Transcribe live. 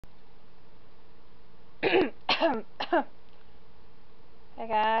Hey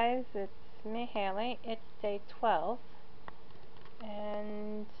guys, it's me, Haley. It's day 12,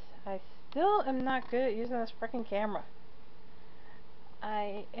 and I still am not good at using this freaking camera.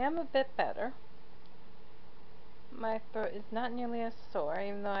 I am a bit better. My throat is not nearly as sore,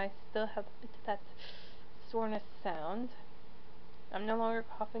 even though I still have a bit of that soreness sound. I'm no longer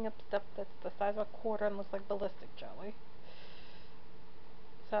coughing up stuff that's the size of a quarter and looks like ballistic jelly.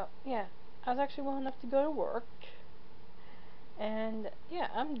 So, yeah, I was actually well enough to go to work. And yeah,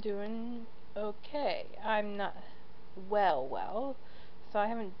 I'm doing okay. I'm not well, so I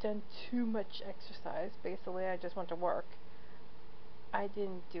haven't done too much exercise. Basically, I just went to work. I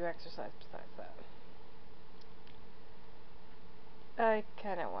didn't do exercise besides that. I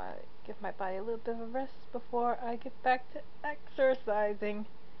kind of want to give my body a little bit of a rest before I get back to exercising.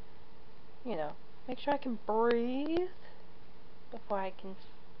 You know, make sure I can breathe before I can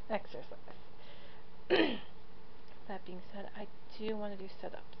exercise. That being said, I do want to do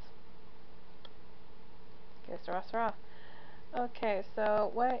sit-ups. Okay, sarah. Okay, so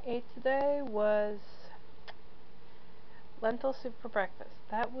what I ate today was lentil soup for breakfast.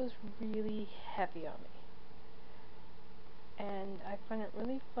 That was really heavy on me. And I find it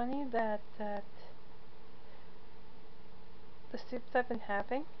really funny that the soups I've been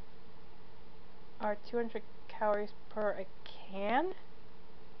having are 200 calories per a can.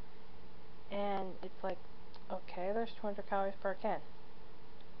 And it's like, okay, there's 200 calories per can.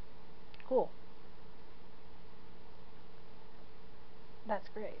 Cool. That's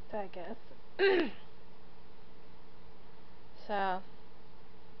great, I guess. So,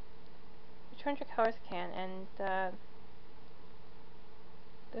 200 calories a can, and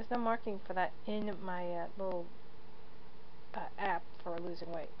there's no marking for that in my little app for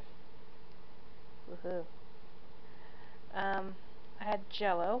losing weight. Woohoo. I had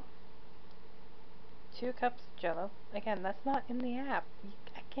Jello. 2 cups of Jello. Again, that's not in the app.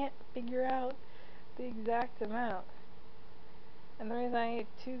 I can't figure out the exact amount. And the reason I ate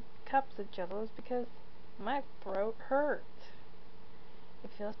 2 cups of Jello is because my throat hurt.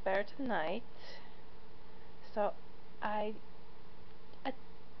 It feels better tonight. So I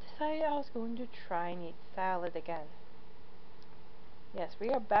decided I was going to try and eat salad again. Yes,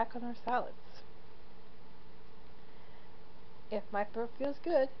 we are back on our salads. If my throat feels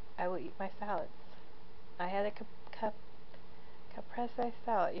good, I will eat my salads. I had a caprese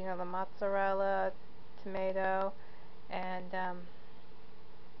salad, you know, the mozzarella, tomato, and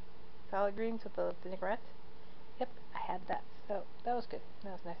salad greens with the vinaigrette. Yep, I had that. So that was good.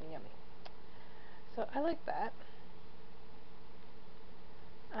 That was nice and yummy. So I like that.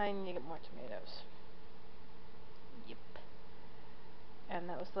 I need to get more tomatoes. Yep. And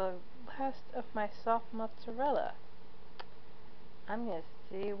that was the last of my soft mozzarella. I'm going to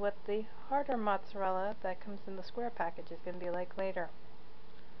see what the harder mozzarella that comes in the square package is going to be like later.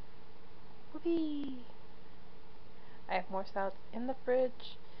 Whoopee! I have more salads in the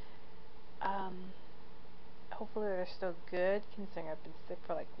fridge. Hopefully they're still good, considering I've been sick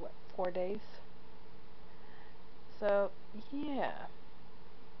for like, what, 4 days? So, yeah.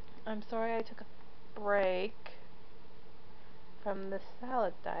 I'm sorry I took a break from the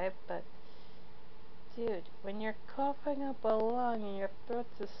salad diet, but dude, when you're coughing up a lung and your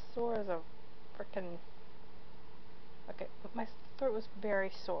throat's as sore as a frickin'... Okay, my throat was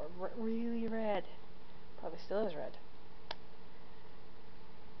very sore, really red. Probably still is red.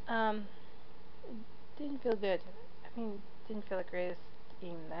 It didn't feel good. I mean, didn't feel the greatest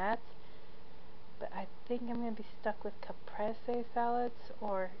eating that. But I think I'm going to be stuck with caprese salads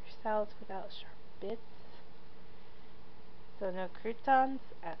or salads without sharp bits. So no croutons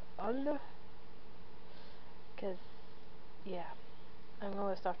at all. Because, yeah, I'm going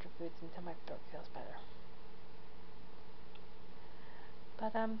with softer foods until my throat feels better.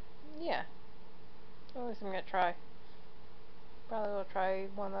 But, yeah. At least I'm going to try. Probably will try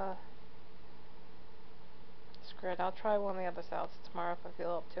one of... Screw it, I'll try one of the other salads tomorrow if I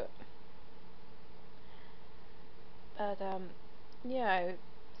feel up to it. But, yeah, I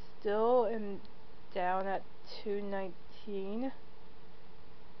still am down at 219.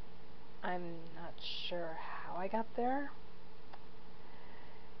 I'm not sure how I got there.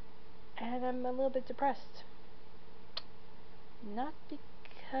 And I'm a little bit depressed. Not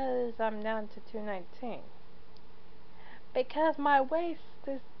because I'm down to 219. Because my waist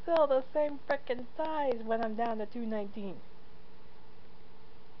is still the same frickin' size when I'm down to 219.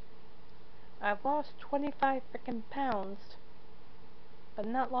 I've lost 25 frickin' pounds, but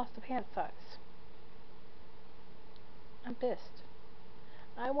not lost the pant size. I'm pissed.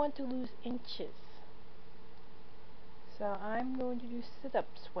 I want to lose inches. So I'm going to do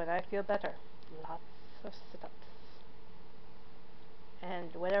sit-ups when I feel better. Lots of sit-ups.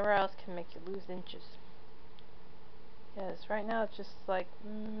 And whatever else can make you lose inches. Because right now it's just like,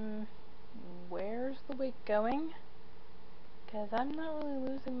 where's the weight going? Because I'm not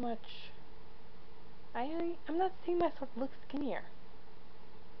really losing much. I'm not seeing myself look skinnier.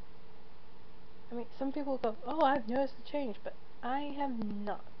 I mean, some people go, oh, I've noticed a change, but I have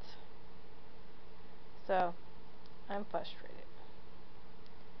not. So, I'm frustrated.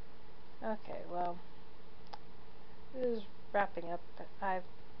 Okay, well, this is wrapping up. I've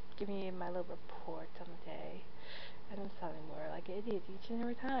given you my little report on the day, and I'm sounding more like an idiot each and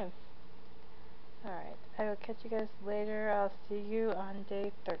every time. Alright, I will catch you guys later. I'll see you on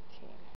day 13.